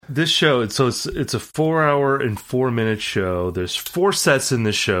this show, it's a 4-hour and 4-minute show. There's 4 sets in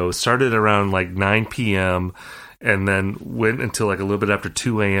the show. It started around like 9 p.m. and then went until like a little bit after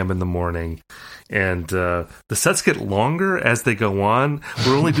 2 a.m. in the morning. And the sets get longer as they go on.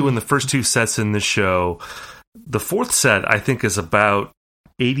 We're only doing the first 2 sets in this show. The 4th set, I think, is about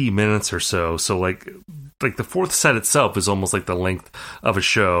 80 minutes or so. So like the 4th set itself is almost like the length of a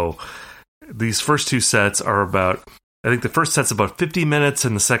show. These first 2 sets are about, I think the first set's about 50 minutes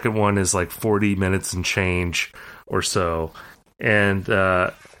and the second one is like 40 minutes and change or so. And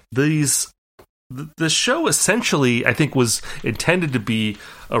the show essentially, I think, was intended to be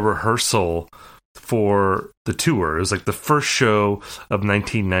a rehearsal for the tour. It was like the first show of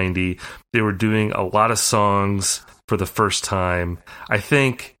 1990. They were doing a lot of songs for the first time. I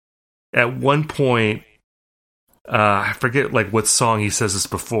think at one point, I forget like what song he says this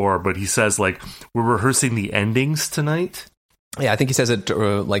before, but he says like, we're rehearsing the endings tonight. Yeah, I think he says it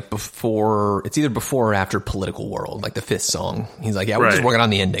like before, it's either before or after Political World, like the 5th song. He's like, yeah, we're just working on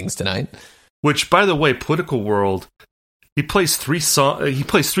the endings tonight. Which, by the way, Political World, he plays 3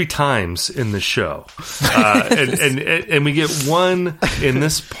 times in the show, and we get one in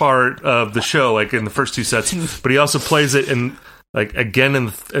this part of the show, like in the first 2 sets. But he also plays it in like again in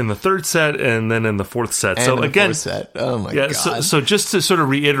the 3rd set, and then in the 4th set. And so again, 4th set. Oh my god! So just to sort of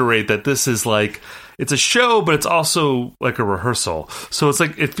reiterate that this is like it's a show, but it's also like a rehearsal. So it's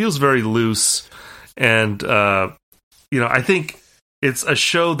like it feels very loose, and I think it's a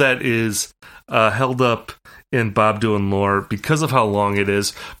show that is held up in Bob Dylan lore because of how long it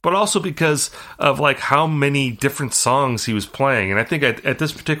is, but also because of like how many different songs he was playing. And I think at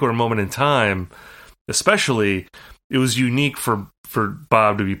this particular moment in time, especially, it was unique for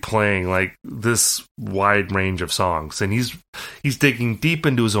Bob to be playing like this wide range of songs. And he's digging deep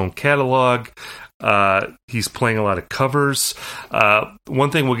into his own catalog. He's playing a lot of covers.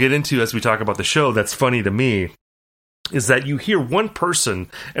 One thing we'll get into as we talk about the show that's funny to me is that you hear one person,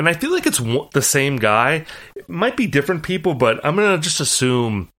 and I feel like it's the same guy. It might be different people, but I'm going to just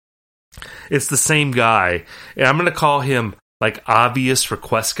assume it's the same guy. And I'm going to call him, like, Obvious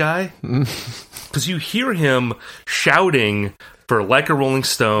Request Guy. Because you hear him shouting for Like a Rolling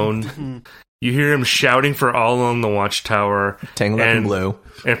Stone. You hear him shouting for All Along the Watchtower. Tangled Up in Blue.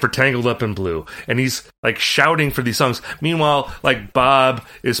 And for Tangled Up in Blue. And he's, like, shouting for these songs. Meanwhile, like, Bob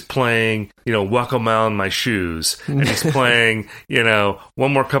is playing, Welcome Out in My Shoes. And he's playing,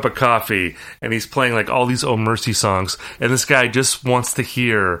 One More Cup of Coffee. And he's playing, like, all these Oh Mercy songs. And this guy just wants to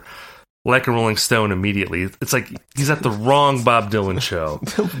hear Like a Rolling Stone immediately. It's like he's at the wrong Bob Dylan show.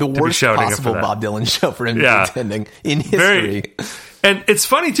 The worst possible Bob Dylan show for him to be attending in history. And it's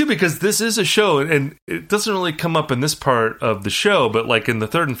funny, too, because this is a show, and it doesn't really come up in this part of the show, but like in the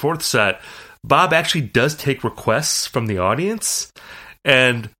 3rd and 4th set, Bob actually does take requests from the audience,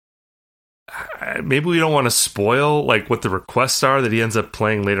 and maybe we don't want to spoil like what the requests are that he ends up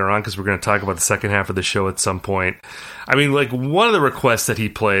playing later on, because we're going to talk about the second half of the show at some point. I mean, like, one of the requests that he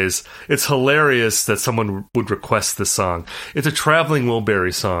plays, it's hilarious that someone would request this song. It's a Traveling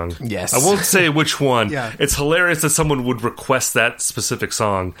Wilbury song. Yes. I won't say which one. Yeah. It's hilarious that someone would request that specific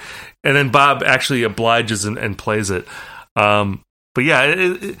song. And then Bob actually obliges and plays it. But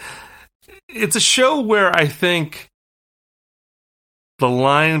yeah, it's a show where I think the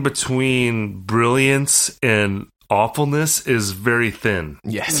line between brilliance and awfulness is very thin.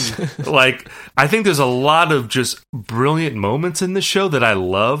 Yes. Like, I think there's a lot of just brilliant moments in this show that I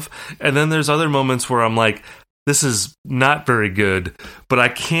love, and then there's other moments where I'm like, this is not very good, but I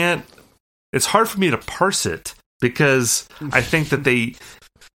can't, it's hard for me to parse it, because I think that the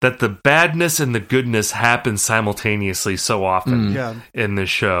badness and the goodness happen simultaneously so often in this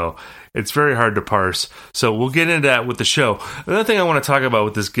show. It's very hard to parse. So we'll get into that with the show. Another thing I want to talk about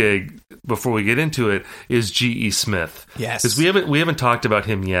with this gig before we get into it is G.E. Smith. Yes. Because we haven't talked about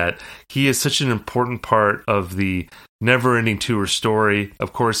him yet. He is such an important part of the Never-Ending Tour story.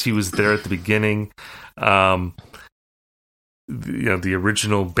 Of course, he was there at the beginning. The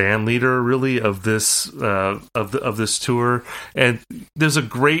original band leader, really, of this of this tour. And there's a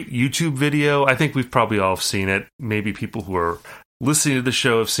great YouTube video. I think we've probably all seen it. Maybe people who are listening to the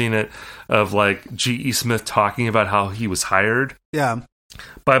show have seen it, of like G.E. Smith talking about how he was hired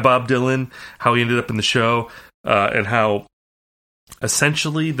by Bob Dylan, how he ended up in the show, and how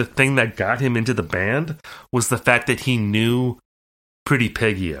essentially the thing that got him into the band was the fact that he knew Pretty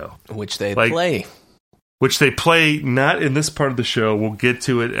Peggy-O. Which they play. Which they play not in this part of the show. We'll get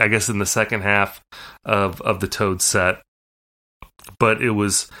to it, I guess, in the second half of the Toad set. But it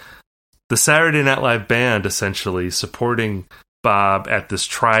was the Saturday Night Live band, essentially, supporting Bob at this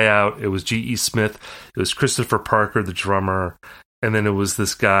tryout. It was G.E. Smith. It was Christopher Parker, the drummer. and then it was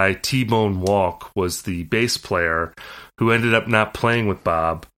this guy, T-Bone Walk, was the bass player, who ended up not playing with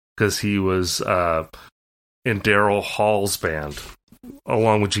Bob because he was in Daryl Hall's band,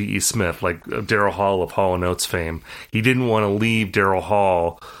 along with G.E. Smith, like Daryl Hall of Hall & Oates fame. He didn't want to leave Daryl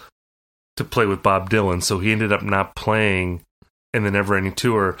Hall to play with Bob Dylan, so he ended up not playing in the Neverending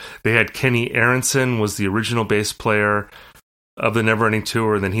Tour. They had Kenny Aronson was the original bass player of the Neverending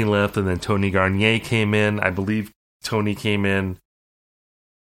Tour, and then he left, and then Tony Garnier came in. I believe Tony came in.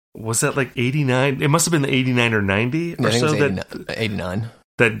 Was that like 89? It must have been the 89 or 90 or so. 89.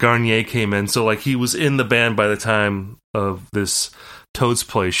 That Garnier came in. So like he was in the band by the time of this Toad's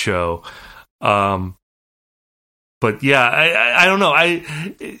Play show. But yeah, I don't know.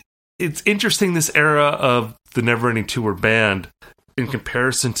 It's interesting, this era of the Neverending Tour band in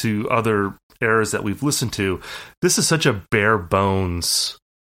comparison to other eras that we've listened to. This is such a bare bones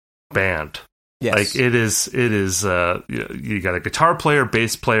band. Yes. Like it is you got a guitar player,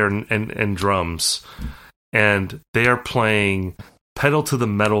 bass player, and drums, and they are playing pedal to the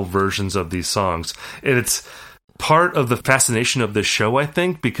metal versions of these songs. And it's part of the fascination of this show, I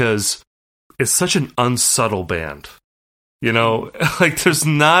think, because it's such an unsubtle band. You know, like there's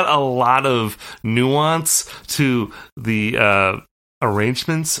not a lot of nuance to the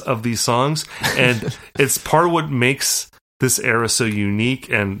arrangements of these songs, and it's part of what makes this era so unique,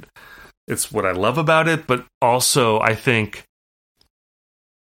 and it's what I love about it. But also, I think,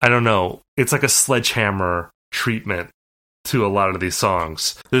 I don't know, it's like a sledgehammer treatment to a lot of these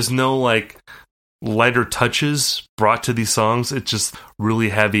songs. There's no like lighter touches brought to these songs. It's just really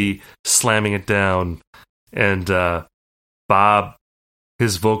heavy, slamming it down, and Bob,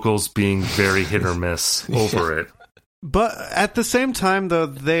 his vocals being very hit or miss over it. But at the same time, though,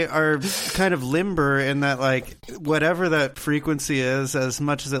 they are kind of limber in that, like, whatever that frequency is, as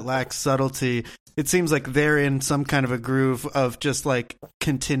much as it lacks subtlety, it seems like they're in some kind of a groove of just, like,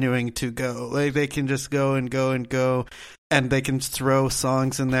 continuing to go. Like, they can just go and go and go, and they can throw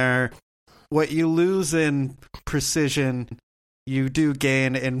songs in there. What you lose in precision, you do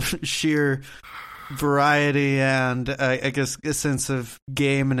gain in sheer variety and I guess a sense of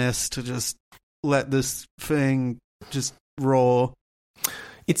gameness to just let this thing just roll.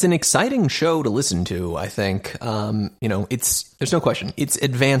 It's an exciting show to listen to, I think. There's no question. It's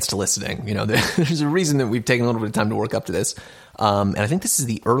advanced listening. You know, there's a reason that we've taken a little bit of time to work up to this. And I think this is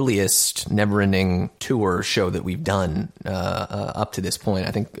the earliest Neverending Tour show that we've done up to this point.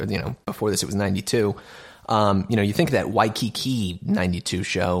 I think, before this it was 92. You think of that Waikiki 92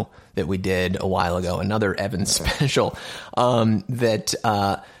 show that we did a while ago, another Evan special, that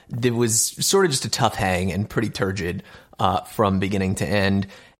was sort of just a tough hang and pretty turgid from beginning to end,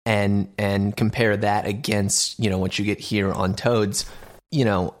 and compare that against, what you get here on Toads.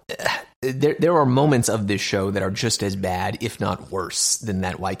 There are moments of this show that are just as bad, if not worse, than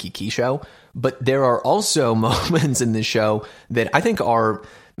that Waikiki show. But there are also moments in this show that I think are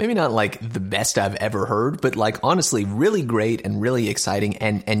maybe not like the best I've ever heard, but like honestly really great and really exciting,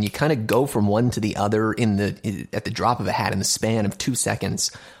 and you kind of go from one to the other at the drop of a hat in the span of 2 seconds,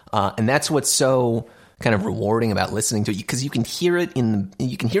 and that's what's so kind of rewarding about listening to it, because you can hear it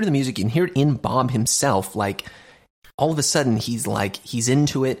you can hear the music, you can hear it in Bob himself. Like all of a sudden he's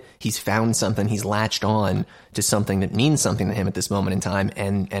into it, he's found something, he's latched on to something that means something to him at this moment in time,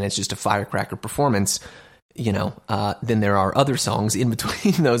 and it's just a firecracker performance. Then there are other songs in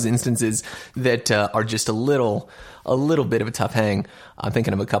between those instances that are just a little bit of a tough hang. I'm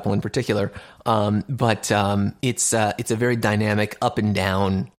thinking of a couple in particular, but it's a very dynamic, up and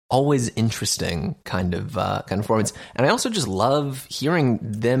down, always interesting kind of performance. And I also just love hearing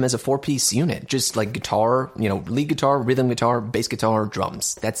them as a 4-piece unit, just like guitar, lead guitar, rhythm guitar, bass guitar,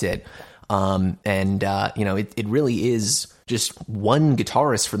 drums. That's it. It really is just one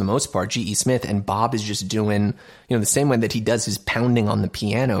guitarist for the most part, G.E. Smith, and Bob is just doing, the same way that he does his pounding on the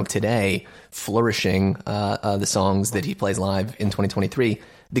piano today, flourishing the songs that he plays live in 2023.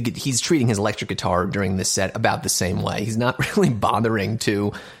 He's treating his electric guitar during this set about the same way. He's not really bothering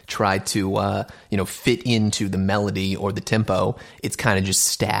to try to, fit into the melody or the tempo. It's kind of just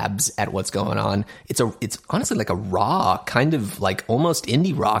stabs at what's going on. It's honestly like a raw, kind of like almost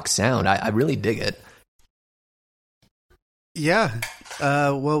indie rock sound. I really dig it. Yeah.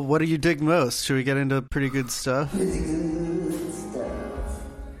 Well, what do you dig most? Should we get into pretty good stuff?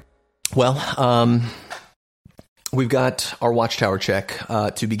 Well, we've got our Watchtower check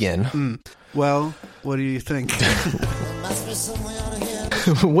to begin. Well, what do you think?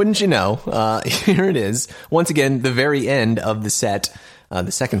 Wouldn't you know? Here it is. Once again, the very end of the set,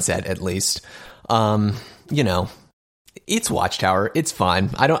 the second set at least. It's Watchtower. It's fine.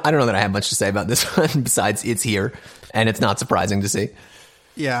 I don't know that I have much to say about this one besides it's here, and it's not surprising to see.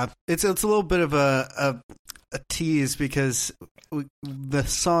 Yeah, it's a little bit of a tease because the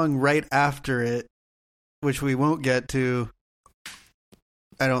song right after it, which we won't get to,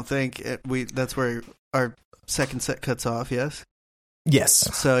 I don't think that's where our second set cuts off. Yes. Yes.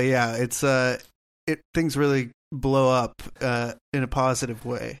 So yeah, it's things really blow up in a positive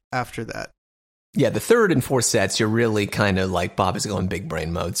way after that. Yeah, the third and fourth sets, you're really kind of like Bob is going big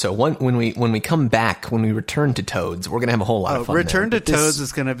brain mode. So when we come back, when we return to Toads, we're gonna have a whole lot of fun. Return to Toads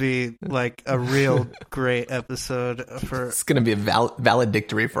is gonna be like a real great episode for. It's gonna be a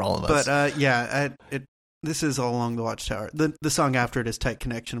valedictory for all of us. But this is all along the Watchtower. The song after it is "Tight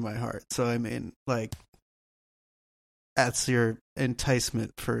Connection to My Heart." So I mean, like, that's your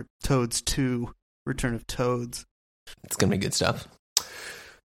enticement for Toads 2, Return of Toads. It's gonna be good stuff.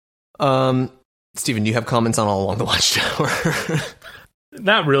 Steven, do you have comments on All Along the Watchtower?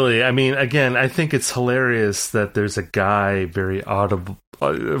 Not really. I mean, again, I think it's hilarious that there's a guy, very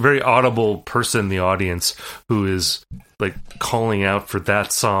audible person in the audience who is like calling out for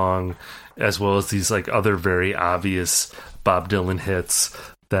that song, as well as these like other very obvious Bob Dylan hits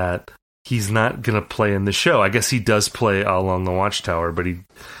that he's not going to play in the show. I guess he does play All Along the Watchtower, but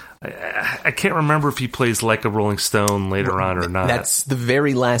I can't remember if he plays Like a Rolling Stone later on or not. That's the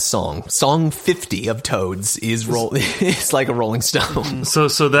very last song. Song 50 of Toads is Like a Rolling Stone. So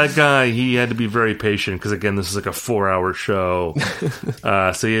that guy, he had to be very patient because, again, this is like a 4-hour show.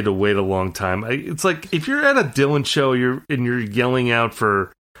 So he had to wait a long time. It's like if you're at a Dylan show you're yelling out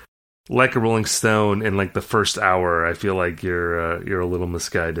for Like a Rolling Stone in like the first hour, I feel like you're a little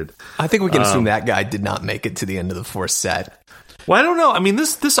misguided. I think we can assume that guy did not make it to the end of the fourth set. Well, I don't know. I mean,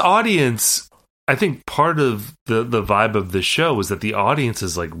 this audience, I think part of the vibe of the show is that the audience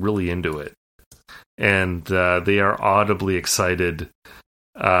is like really into it. And they are audibly excited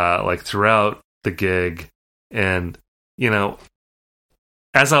like throughout the gig. And, you know,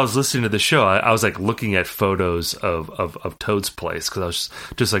 as I was listening to the show, I was like looking at photos of Toad's Place because I was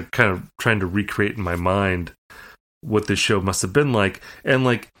just like kind of trying to recreate in my mind what this show must have been like. And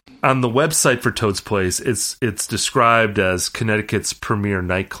like on the website for Toad's Place, it's described as Connecticut's premier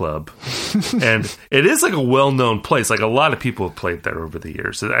nightclub. And it is like a well-known place. Like a lot of people have played there over the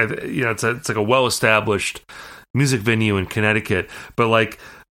years. It's like a well-established music venue in Connecticut. But like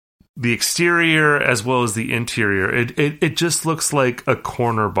the exterior as well as the interior, it just looks like a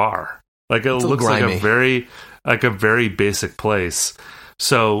corner bar. Like it looks grimy. like a very basic place.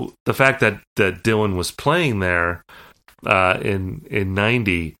 So the fact that Dylan was playing there in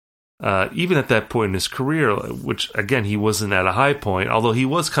 90, even at that point in his career, which again he wasn't at a high point, although he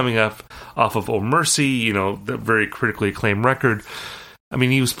was coming off of "Oh Mercy," you know, the very critically acclaimed record. I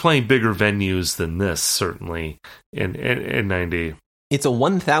mean, he was playing bigger venues than this, certainly in 90. It's a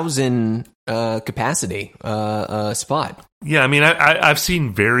 1,000 capacity spot. Yeah, I mean, I've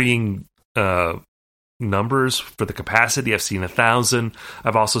seen varying numbers for the capacity. I've seen 1,000.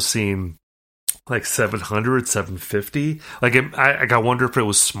 I've also seen like 700, 750. Like I wonder if it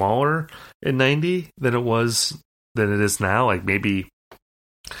was smaller in 90 than it is now. Like maybe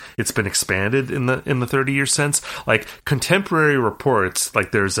it's been expanded in the 30 years since. Like contemporary reports,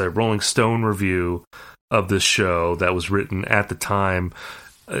 like there's a Rolling Stone review of this show that was written at the time.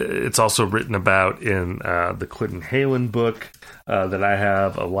 It's also written about in the Clinton Halen book that I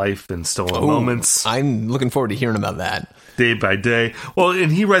have, A Life in Stolen Moments. I'm looking forward to hearing about that. Day by Day. Well,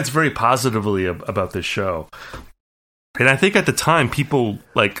 and he writes very positively about this show. And I think at the time, people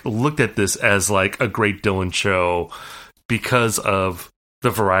like looked at this as like a great Dylan show because of the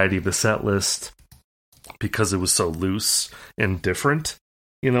variety of the set list, because it was so loose and different.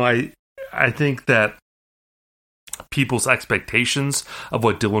 You know, I think that people's expectations of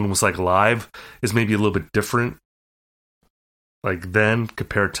what Dylan was like live is maybe a little bit different like then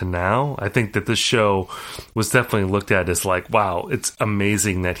compared to now. I think that this show was definitely looked at as like, wow, it's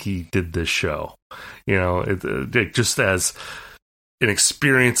amazing that he did this show. You know, it just as an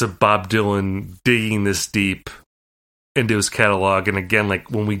experience of Bob Dylan digging this deep into his catalog. And again,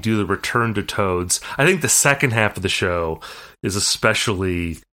 like when we do the Return to Toads, I think the second half of the show is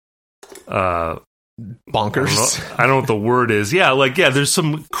especially bonkers. I don't know what the word is. Yeah, like there's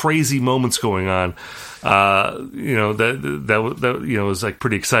some crazy moments going on. You know that you know was like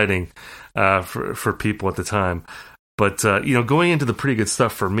pretty exciting for people at the time. But you know, going into the pretty good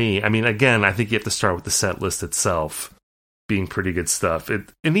stuff for me, I mean, again, I think you have to start with the set list itself being pretty good stuff. And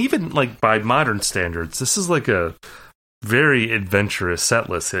even like by modern standards, this is like a very adventurous set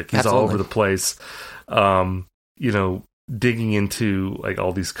list. Like, he's all over the place. You know, digging into like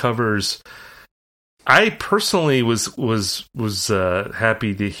all these covers. I personally was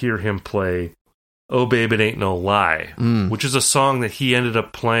happy to hear him play "Oh Babe, It Ain't No Lie," which is a song that he ended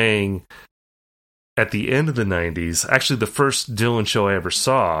up playing at the end of the 90s. Actually, the first Dylan show I ever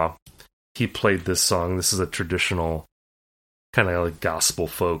saw, he played this song. This is a traditional kind of like gospel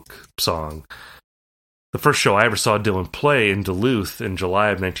folk song. The first show I ever saw Dylan play in Duluth in July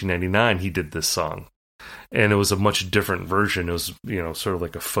of 1999, he did this song. And it was a much different version. It was, sort of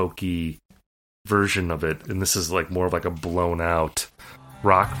like a folky version of it. And this is like more of like a blown out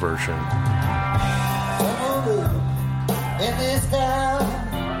rock version. In this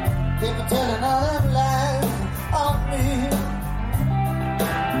town, people telling all them lies on me.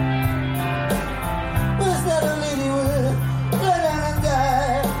 Was that a lady with blood and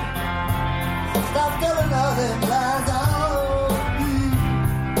die? Stop telling all them lies on me.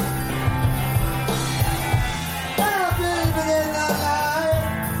 Oh, baby, there's no lie.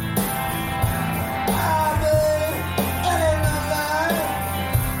 Oh, baby, there ain't no lie.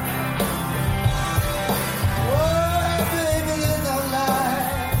 Oh, baby, there's no lie.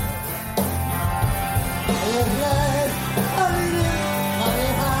 There's lies, honey, honey,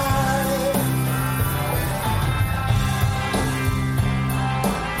 high.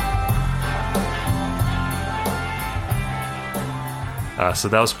 So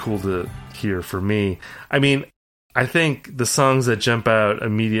that was cool to hear for me. I mean, I think the songs that jump out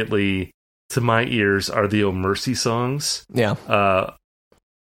immediately to my ears are the Oh Mercy songs. Yeah.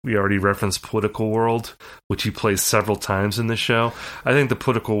 We already referenced Political World, which he plays several times in this show. I think the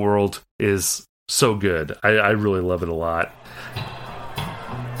Political World is so good. I really love it a lot.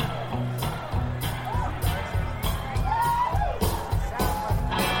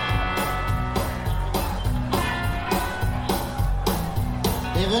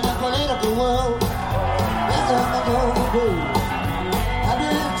 Even in the political world, there's nothing to do. I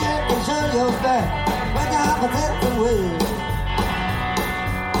didn't check and show your back, but I'm protecting way.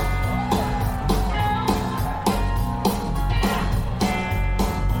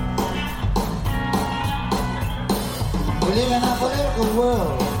 We live in a political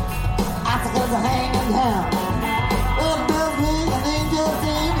world. Obstacles are hanging down. Well, the bills ring and angels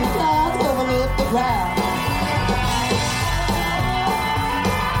sing and clouds overlook the ground.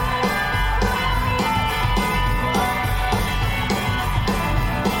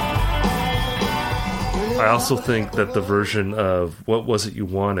 I also think that the version of What Was It You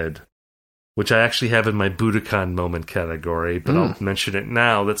Wanted, which I actually have in my Budokan moment category, but I'll mention it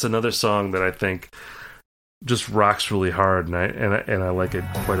now. That's another song that I think just rocks really hard, and I like it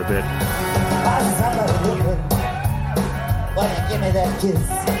quite a bit. Why don't you give me that kiss?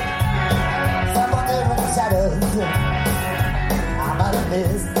 Someone there in the shadows. I might have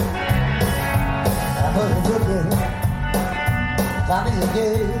missed. I'm looking for you. Tommy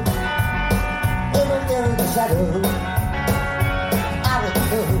again. Over there in the shadows. I would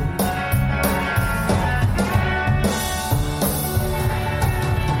know.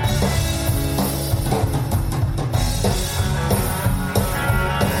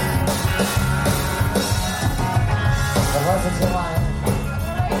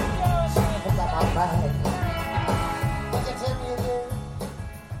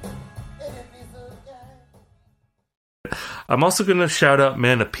 I'm also going to shout out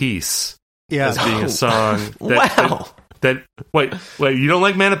Man of Peace as being a song that, Wow. Wait, you don't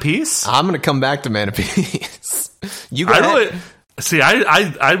like Man of Peace? I'm going to come back to Man of Peace. You go I ahead. really see.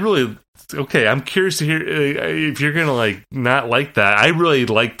 I really okay. I'm curious to hear if you're going to like not like that. I really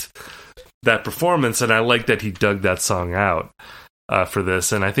liked that performance, and I like that he dug that song out for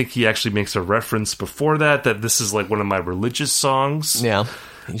this. And I think he actually makes a reference before that this is like one of my religious songs. Yeah.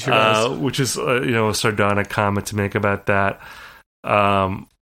 He sure does. Which is a sardonic comment to make about that.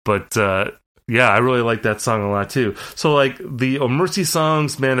 But yeah, I really like that song a lot too. So like the Oh Mercy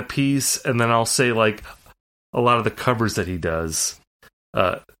songs, Man of Peace, and then I'll say like a lot of the covers that he does.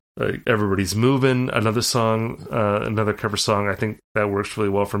 Everybody's Moving, another song, another cover song. I think that works really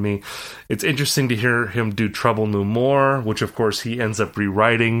well for me. It's interesting to hear him do Trouble No More, which of course he ends up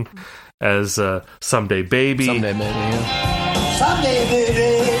rewriting as Someday Baby. Someday, maybe, yeah. Someday, baby,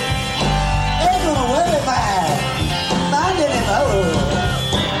 they're gonna worry mind anymore.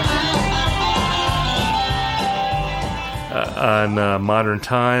 On Modern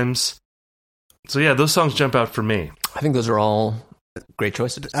Times. So yeah, those songs jump out for me. I think those are all great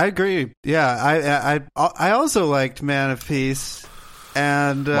choices. I agree. Yeah, I also liked Man of Peace,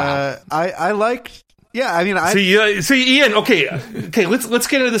 and Wow. I liked. Yeah, I mean, See, Ian. Okay. Let's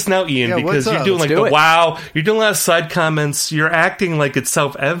get into this now, Ian, Yeah, because what's you're up? doing Let's like do the it. wow. You're doing a lot of side comments. You're acting like it's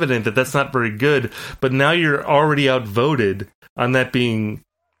self-evident that that's not very good, but now you're already outvoted on that being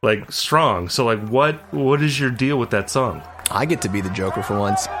like strong. So like what is your deal with that song? I get to be the Joker for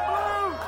once.